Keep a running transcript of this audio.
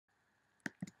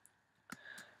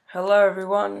Hello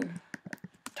everyone,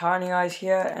 Tiny Eyes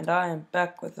here, and I am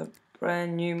back with a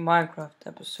brand new Minecraft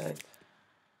episode.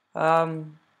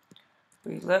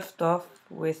 We left off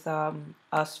with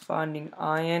us finding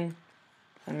iron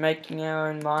and making our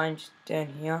own mines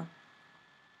down here.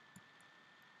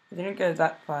 We didn't go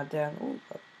that far down,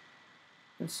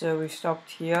 and so we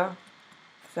stopped here,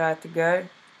 so I had to go.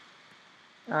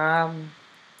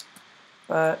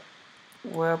 But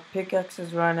well,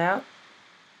 pickaxes run out.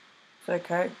 It's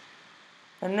okay.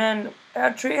 And then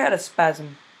our tree had a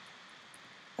spasm.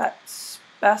 That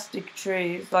spastic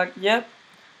tree is like, yep,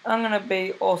 I'm gonna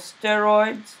be all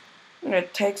steroids. I'm gonna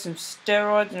take some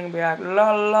steroids and I'm gonna be like,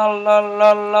 lol, lol, lol,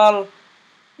 lol, lol.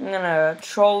 I'm gonna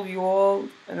troll you all.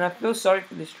 And I feel sorry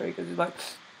for this tree because it's like,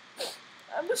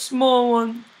 I'm a small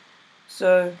one.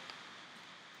 So,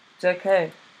 it's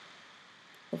okay.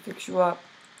 I'll fix you up.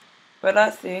 But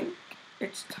I think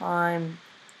it's time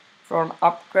for an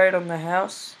upgrade on the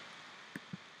house.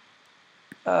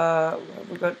 What have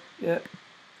we got? Yeah.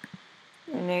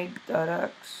 We need that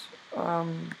axe.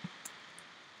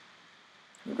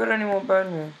 We got any more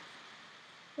bone meal?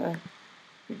 Yeah,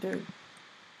 we do.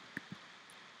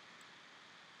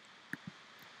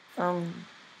 Hang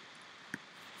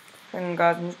on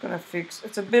guys, I'm just gonna fix.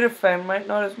 It's a bit of frame rate,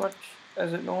 not as much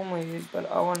as it normally is,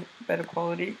 but I want better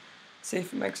quality. See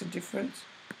if it makes a difference.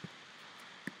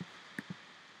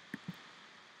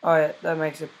 Oh yeah, that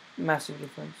makes a massive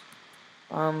difference.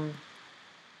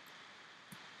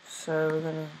 So we're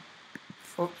gonna,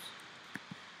 oops,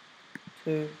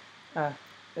 there you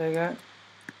go.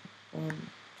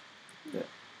 Yeah.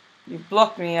 You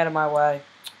blocked me out of my way.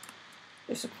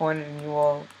 Disappointed in you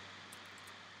all.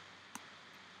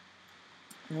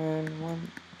 And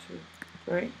 1, 2,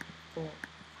 3, 4,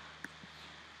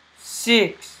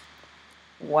 6.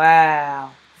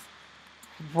 Wow.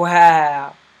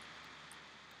 Wow.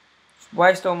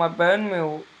 Waste all my bone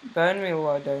meal,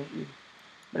 why don't you?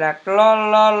 Like lol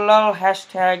lol lol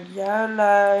hashtag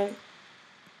YOLO.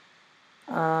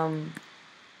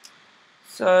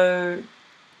 So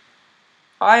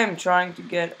I am trying to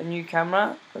get a new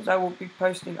camera because I will be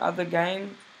posting other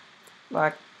games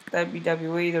like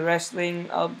WWE, the wrestling.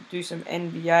 I'll do some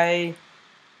NBA,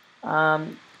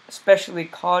 especially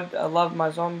COD. I love my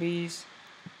zombies,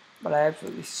 but I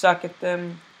absolutely suck at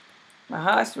them. My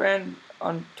highest round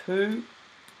on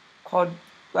COD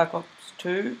Black Ops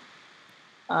 2,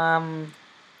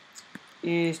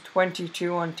 is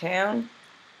 22 on town,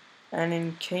 and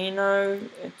in Kino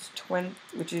it's 20,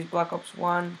 which is Black Ops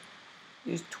 1,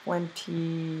 is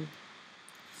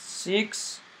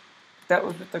 26. That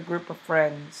was with a group of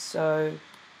friends, so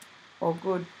all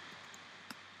good.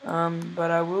 But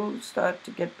I will start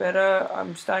to get better.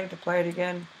 I'm starting to play it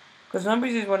again, because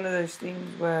zombies is one of those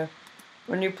things where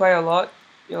when you play a lot,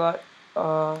 you're like,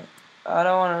 I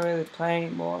don't want to really play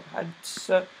anymore.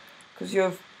 Because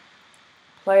you've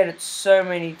played it so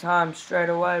many times straight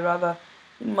away. Rather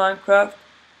in Minecraft,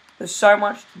 there's so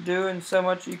much to do and so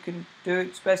much you can do.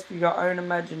 It's basically your own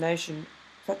imagination.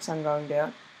 Is that sun going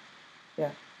down?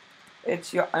 Yeah.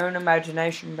 It's your own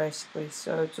imagination basically.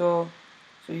 So it's all.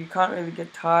 So you can't really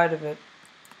get tired of it.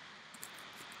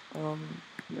 I'm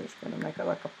just gonna make it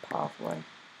like a pathway.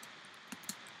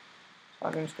 So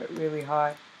I can just get really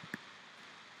high.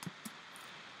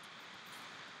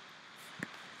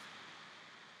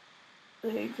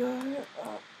 There you go.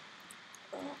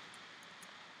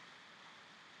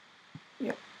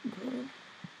 Yep, good.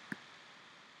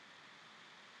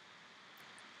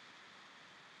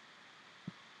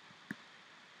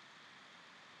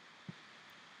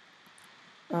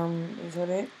 Is that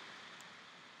it?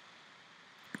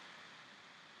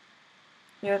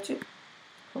 Yeah, that's it.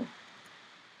 Cool.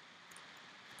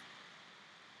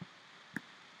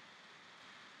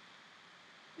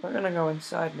 We're gonna go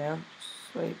inside now.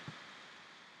 Sleep.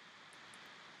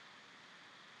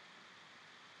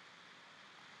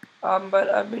 But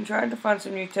I've been trying to find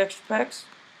some new texture packs,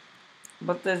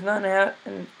 but there's none out,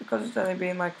 and because it's only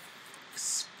been like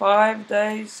 5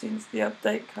 days since the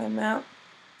update came out,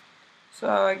 so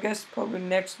I guess probably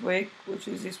next week, which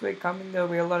is this week coming, there'll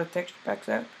be a lot of texture packs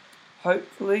out,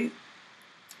 hopefully.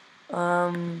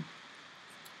 Because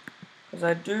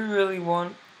I do really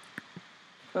want,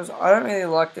 because I don't really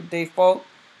like the default,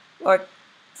 like,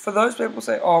 for those people who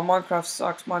say, oh, Minecraft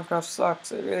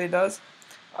sucks, it really does.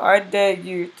 I dare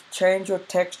you to change your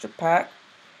texture pack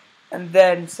and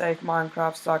then say if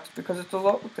Minecraft sucks, because it's a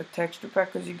lot with the texture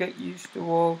pack, because you get used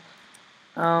to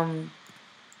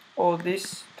all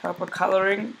this type of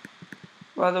coloring,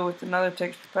 rather with another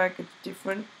texture pack it's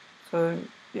different. So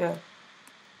yeah,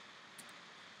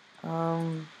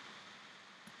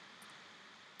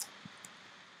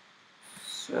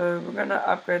 So we're gonna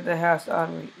upgrade the house,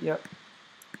 aren't we? Yep.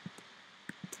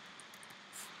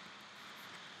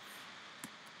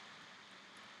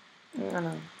 I'm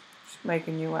gonna just make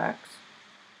a new axe.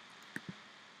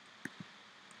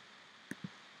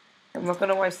 I'm not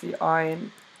gonna waste the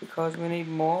iron because we need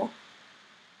more.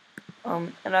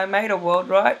 And I made a world,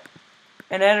 right?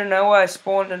 And out of nowhere I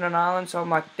spawned in an island, so I'm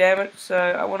like, damn it. So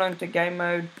I went on to game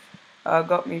mode,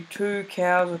 got me 2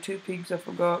 cows or 2 pigs, I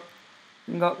forgot,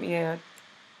 and got me a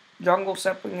jungle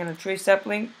sapling and a tree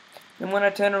sapling. And when I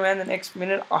turn around the next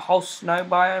minute, a whole snow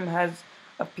biome has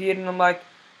appeared, and I'm like,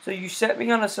 so you set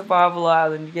me on a survival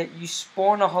island, yet you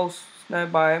spawn a whole snow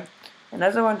biome. And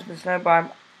as I went to the snow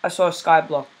biome, I saw a sky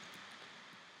block.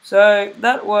 So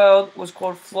that world was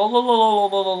called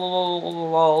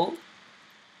Flololololololololol,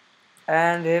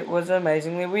 and it was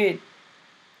amazingly weird.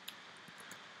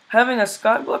 Having a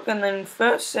skyblock and then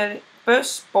first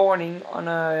spawning on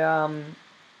a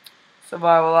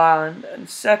survival island, and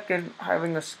second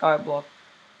having a skyblock.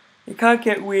 You can't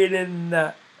get weirder than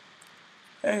that.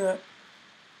 Hang on.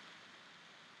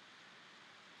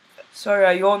 Sorry,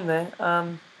 I yawned there.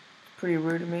 Pretty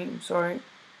rude of me. I'm sorry.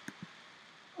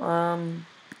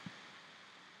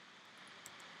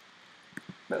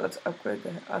 But let's upgrade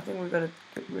that. I think we gotta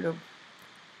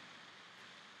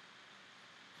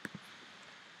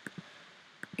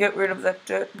get rid of that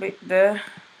dirt bit there.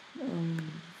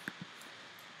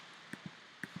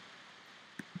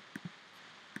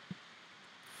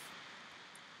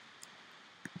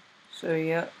 So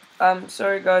yeah,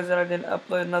 sorry guys that I didn't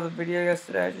upload another video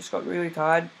yesterday. I just got really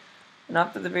tired, and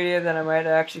after the video that I made,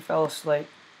 I actually fell asleep.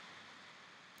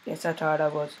 That's how tired I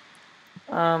was.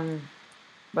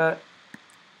 But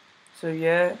so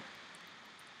yeah.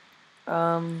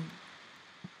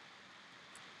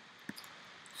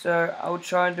 So I'll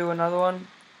try and do another one.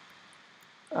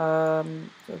 So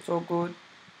it's all good.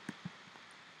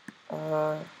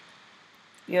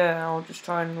 Yeah, I'll just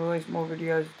try and release more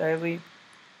videos daily.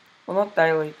 Well, not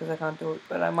daily because I can't do it,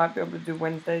 but I might be able to do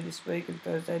Wednesday this week and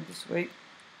Thursday this week.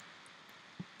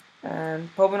 And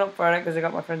probably not Friday because I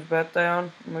got my friend's birthday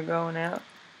on and we're going out.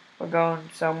 We're going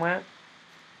somewhere.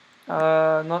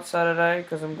 Not Saturday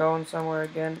because I'm going somewhere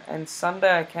again. And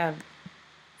Sunday I can.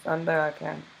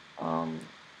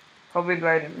 Probably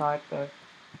late at night though.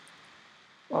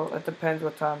 Well, it depends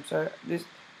what time. So this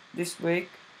week,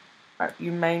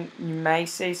 you may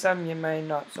see some, you may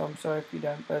not. So I'm sorry if you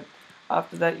don't. But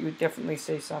after that, you would definitely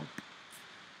see some.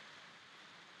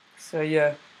 So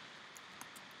yeah.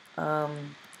 So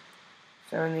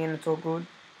in the end, it's all good.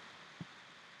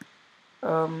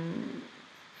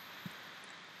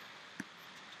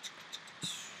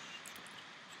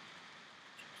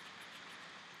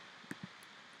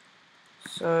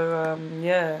 So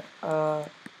yeah.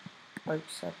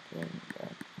 Accepting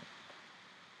that.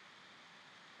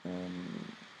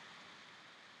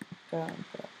 Down.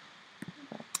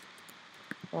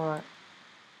 Alright.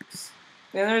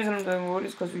 The only reason I'm doing wood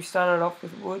is because we started off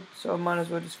with wood, so I might as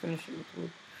well just finish it with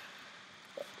wood.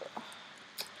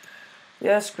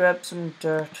 Yes, grab some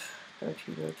dirt.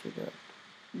 Dirty dirt.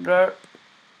 Dirt.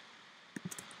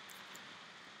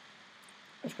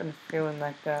 I'm just gonna fill in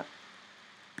like that.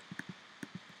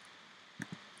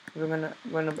 We're gonna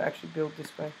actually build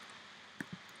this way.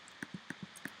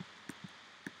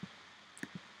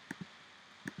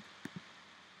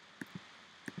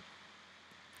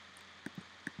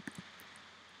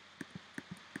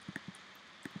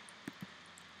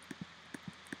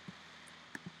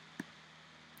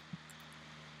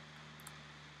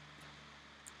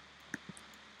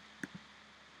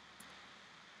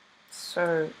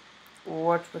 So,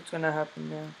 watch what's gonna happen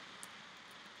now.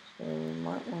 So we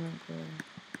might want to go.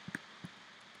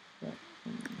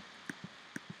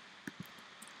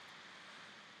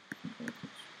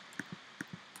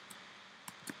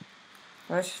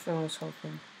 Let's just film this whole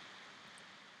thing.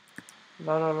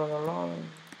 La la la la la.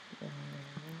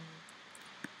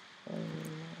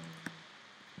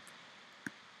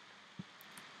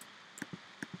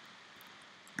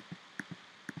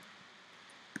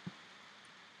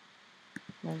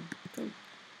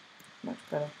 Much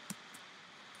better.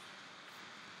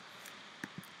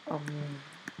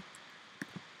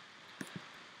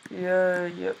 Yeah,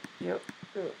 yep.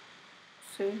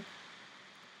 See?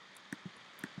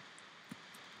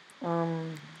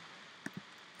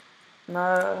 No,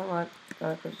 I don't like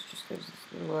that because it just gives this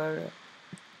little area.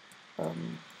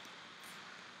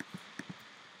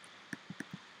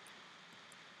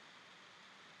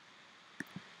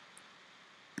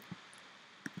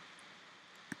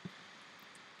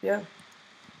 Yeah.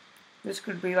 This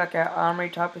could be like our armory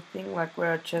type of thing, like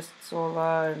where our chests all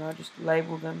are, and I just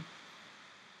label them.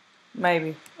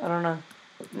 Maybe. I don't know.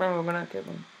 Remember, we're gonna keep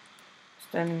on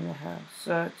standing in the house,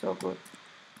 so it's all good.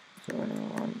 So only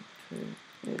 1, 2,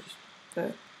 yeah, just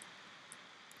there.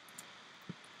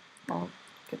 I'll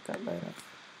get that later.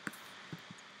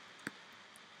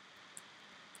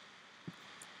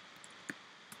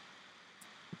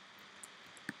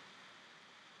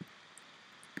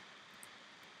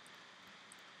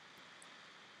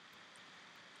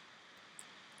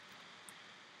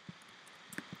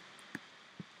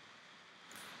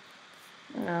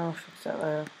 No, I'll fix that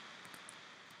later.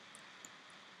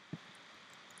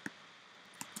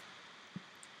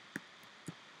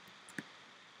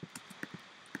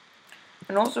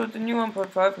 And also with the new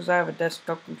 1.5, because I have a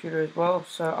desktop computer as well,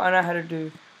 so I know how to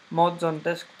do mods on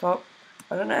desktop.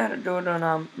 I don't know how to do it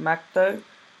on Mac though,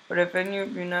 but if any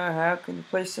of you know how, can you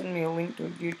please send me a link to a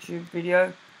YouTube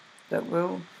video that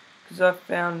will, because I've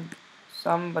found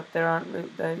some, but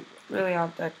they really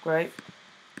aren't that great.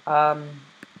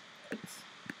 It's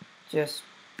just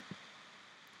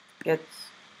they're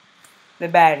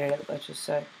bad at it, let's just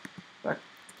say. Like,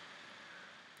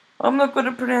 I'm not good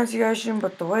at pronunciation,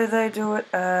 but the way they do it,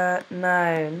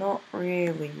 no, not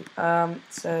really.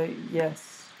 So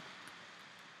yes.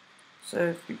 So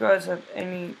if you guys have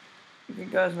if you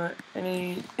guys know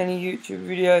any YouTube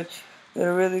videos that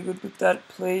are really good with that,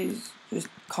 please just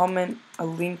comment a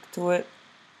link to it,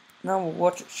 and I will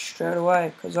watch it straight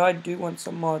away. Cause I do want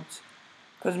some mods.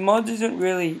 Cause mods isn't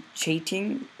really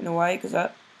cheating in a way.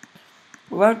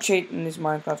 We won't cheat in this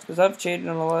Minecraft, because I've cheated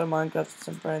on a lot of Minecraft with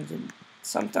some friends, and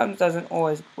sometimes doesn't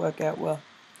always work out well.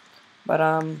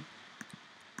 But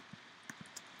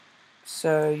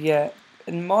so yeah,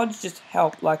 and mods just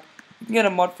help. Like, you can get a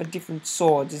mod for different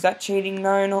swords. Is that cheating?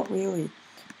 No, not really.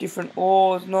 Different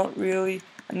ores, not really.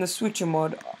 And the switcher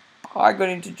mod, I got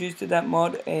introduced to that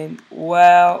mod, and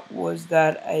wow, was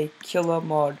that a killer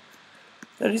mod.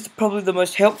 That is probably the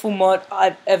most helpful mod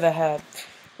I've ever had.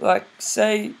 Like,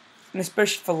 say, and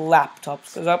especially for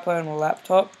laptops, because I play on a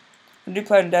laptop. I do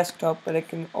play on desktop, but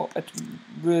it's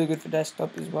really good for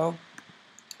desktop as well.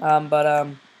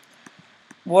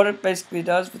 What it basically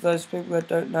does, for those people that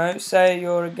don't know, say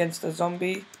you're against a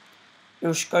zombie,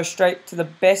 you'll go straight to the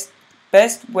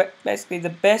basically the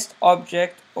best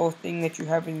object or thing that you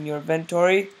have in your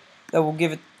inventory that will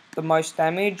give it the most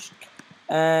damage.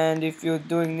 And if you're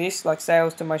doing this, like say I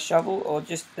was to my shovel or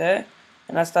just there,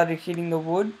 and I started hitting the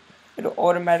wood, it'll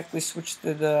automatically switch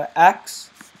to the axe.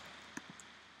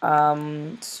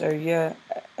 So yeah,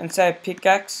 and say a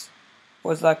pickaxe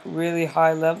was like really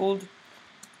high leveled,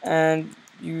 and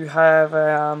you have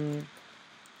and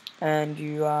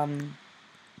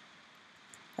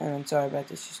I'm sorry about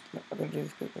this, just I'm gonna do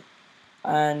this quickly.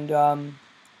 And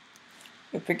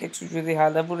your pickaxe was really high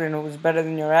leveled and it was better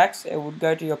than your axe, it would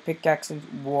go to your pickaxe and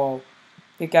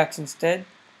pickaxe instead.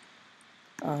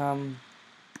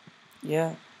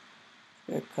 Yeah,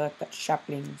 collect that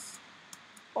saplings.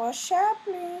 Oh,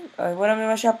 sapling! What happened to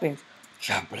my saplings?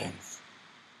 Saplings.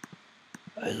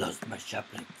 I lost my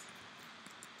saplings.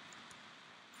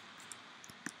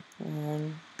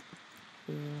 1,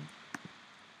 2,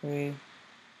 3,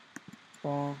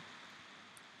 4.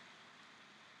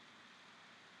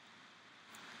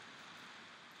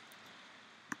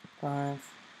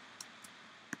 5,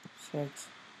 6,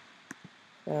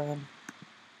 7,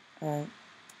 8,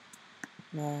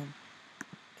 9,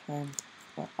 10.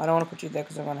 Well, I don't want to put you there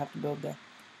because I'm going to have to build there.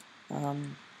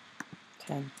 10.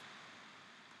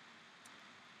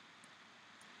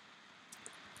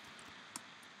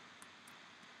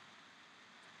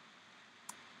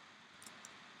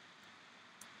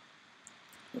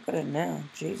 Look at it now,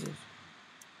 Jesus.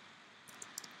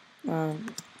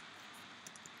 1,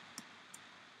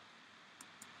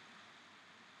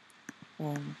 2,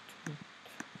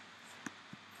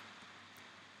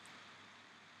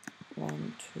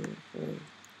 1, 2, 3.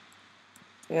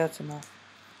 Yeah, that's enough.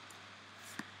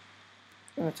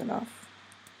 That's enough.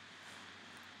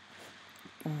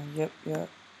 Yep. I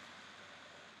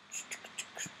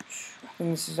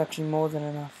think this is actually more than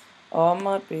enough. Oh, it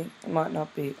might be. It might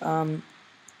not be.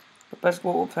 But basically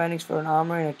what we're planning is for an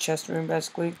armoury and a chest room,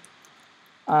 basically.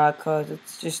 Cause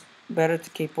it's just better to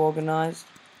keep organized.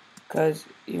 Cause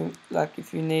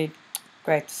if you need,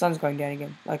 great, the sun's going down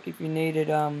again. Like if you needed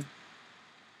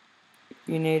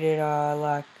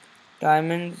like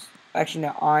diamonds, actually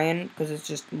no, iron, because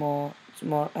it's more.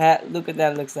 Look at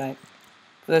that, it looks like.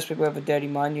 For those people who have a dirty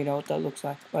mind, you know what that looks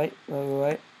like. Wait.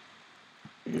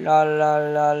 La la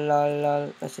la la la.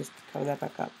 Let's just cover that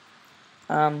back up.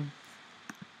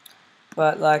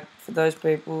 But like for those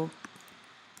people,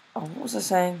 what was I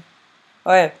saying?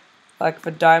 Oh yeah, like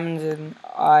for diamonds and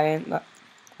iron. Like,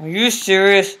 are you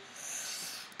serious?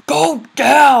 Go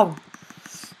down!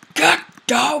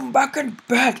 down back in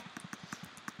bed.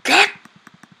 Get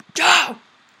down.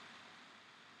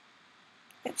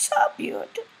 It's so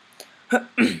beautiful.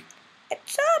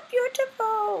 It's so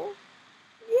beautiful.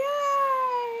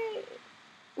 Yay.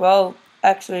 Well,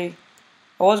 actually,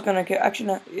 I was gonna get actually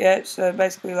no, yeah. So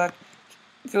basically, like,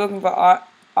 if you're looking for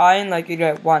iron, like you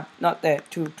go 1, not there,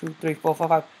 2, 2, 3, 4, 5,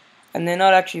 5, and they're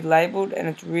not actually labeled, and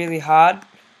it's really hard.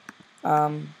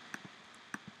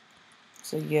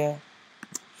 So yeah,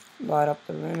 light up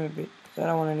the room a bit because I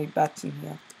don't want any bats in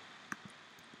here.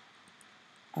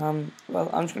 Well,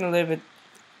 I'm just gonna leave it.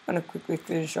 I'm gonna quickly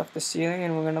finish off the ceiling,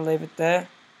 and we're gonna leave it there.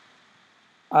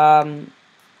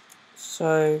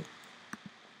 So,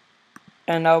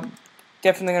 and I'll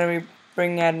definitely gonna be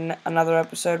bringing out another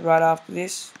episode right after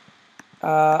this.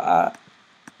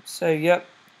 So yep.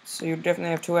 So you'll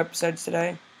definitely have 2 episodes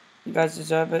today. You guys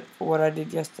deserve it for what I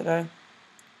did yesterday.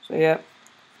 So yep.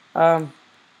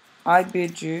 I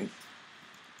bid you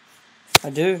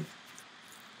adieu.